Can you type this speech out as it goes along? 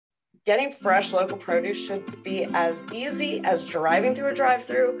getting fresh local produce should be as easy as driving through a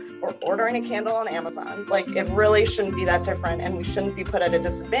drive-through or ordering a candle on Amazon. Like, it really shouldn't be that different, and we shouldn't be put at a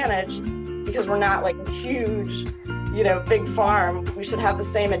disadvantage because we're not like a huge, big farm. We should have the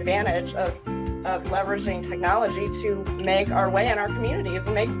same advantage of leveraging technology to make our way in our communities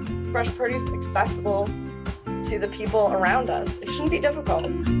and make fresh produce accessible to the people around us. It shouldn't be difficult.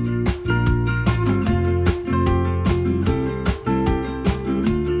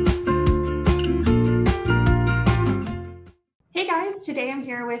 Hey guys, today I'm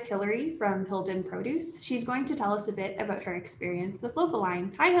here with Hilary from Hildan Produce. She's going to tell us a bit about her experience with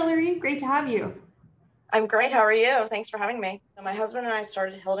Local-Line. Hi Hilary, great to have you. I'm great, how are you? Thanks for having me. So my husband and I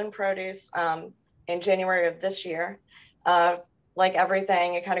started Hildan Produce in January of this year. Like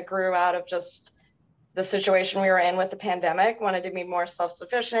everything, it kind of grew out of just the situation we were in with the pandemic. Wanted to be more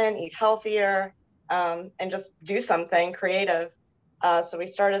self-sufficient, eat healthier, and just do something creative. So we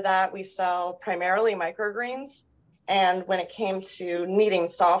started that. We sell primarily microgreens. And when it came to needing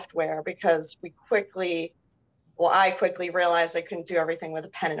software, because I quickly realized I couldn't do everything with a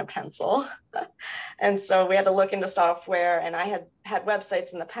pen and a pencil. And so we had to look into software, and I had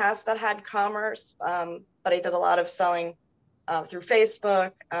websites in the past that had commerce, but I did a lot of selling through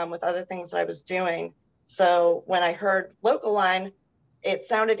Facebook with other things that I was doing. So when I heard Local-Line, it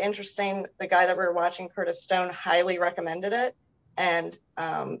sounded interesting. The guy that we were watching, Curtis Stone, highly recommended it. And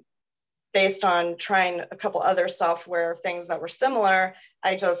based on trying a couple other software things that were similar,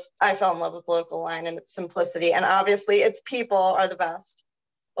 I fell in love with Local-Line and its simplicity. And obviously its people are the best.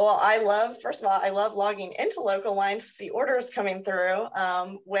 Well, first of all, I love logging into Local-Line to see orders coming through,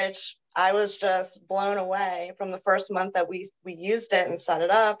 which I was just blown away from the first month that we used it and set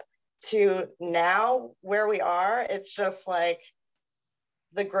it up to now where we are. It's just like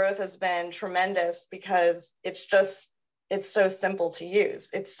the growth has been tremendous because it's so simple to use.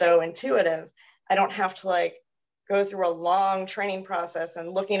 It's so intuitive. I don't have to go through a long training process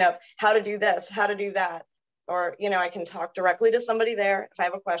and looking up how to do this, how to do that. Or, I can talk directly to somebody there. If I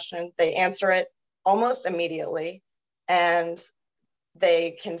have a question, they answer it almost immediately. And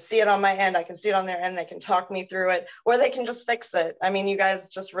they can see it on my end. I can see it on their end. They can talk me through it, or they can just fix it. I mean, you guys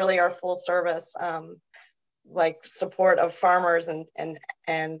just really are full service, support of farmers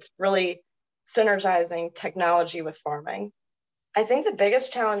and really synergizing technology with farming. I think the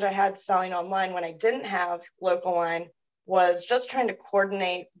biggest challenge I had selling online when I didn't have Local-Line was just trying to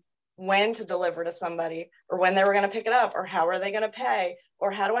coordinate when to deliver to somebody, or when they were going to pick it up, or how are they going to pay,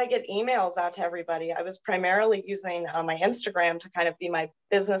 or how do I get emails out to everybody. I was primarily using my Instagram to kind of be my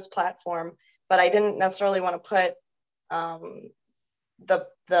business platform, but I didn't necessarily want to put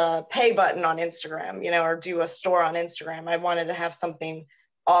the pay button on Instagram, or do a store on Instagram. I wanted to have something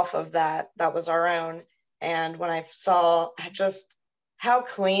off of that was our own. And when I saw just how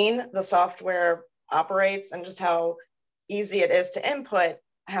clean the software operates and just how easy it is to input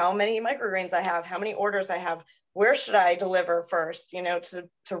how many microgreens I have, how many orders I have, where should I deliver first, to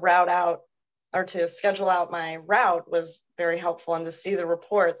route out or to schedule out my route was very helpful. And to see the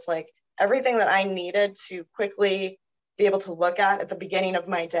reports, like everything that I needed to quickly be able to look at the beginning of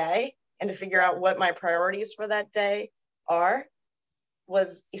my day and to figure out what my priorities for that day are,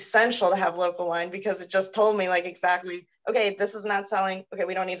 was essential to have Local-Line, because it just told me exactly, okay, this is not selling. Okay,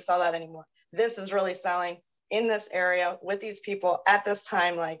 we don't need to sell that anymore. This is really selling in this area with these people at this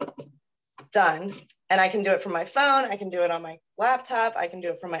time, done. And I can do it from my phone. I can do it on my laptop. I can do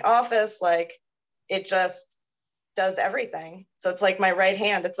it from my office. It just does everything. So it's like my right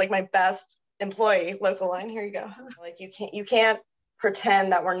hand. It's like my best employee. Local-Line, here you go. You can't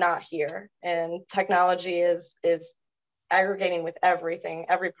pretend that we're not here. And technology is aggregating with everything,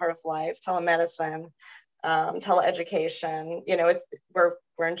 every part of life, telemedicine, teleeducation. We're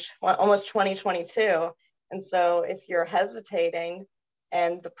in almost 2022. And so if you're hesitating,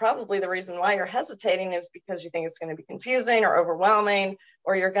 and probably the reason why you're hesitating is because you think it's going to be confusing or overwhelming,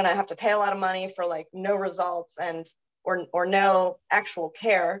 or you're going to have to pay a lot of money for no results or no actual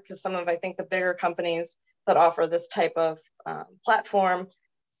care, because I think the bigger companies that offer this type of platform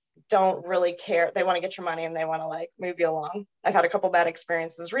don't really care. They want to get your money and they want to move you along. I've had a couple bad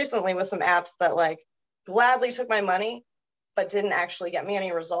experiences recently with some apps that gladly took my money, but didn't actually get me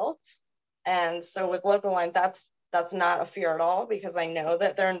any results. And so with Local-Line, that's not a fear at all, because I know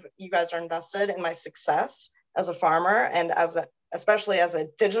that you guys are invested in my success as a farmer, and especially as a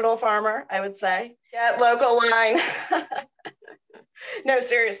digital farmer, I would say. Get Local-Line. No,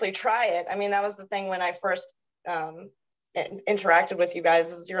 seriously, try it. I mean, that was the thing when I first interacted with you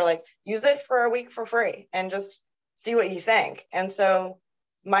guys, is you're use it for a week for free and just see what you think. And so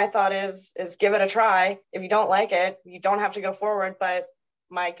my thought is give it a try. If you don't like it, you don't have to go forward, but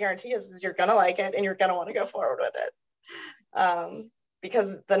my guarantee is you're going to like it and you're going to want to go forward with it,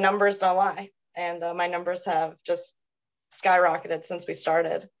 because the numbers don't lie. And my numbers have just skyrocketed since we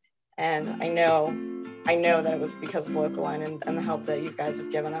started. And I know that it was because of Local Line and the help that you guys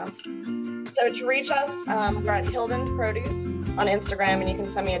have given us. So to reach us, we're at Hildan Produce on Instagram, and you can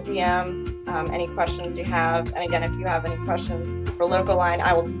send me a DM, any questions you have. And again, if you have any questions for Local Line,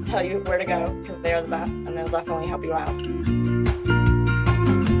 I will tell you where to go, because they are the best and they'll definitely help you out.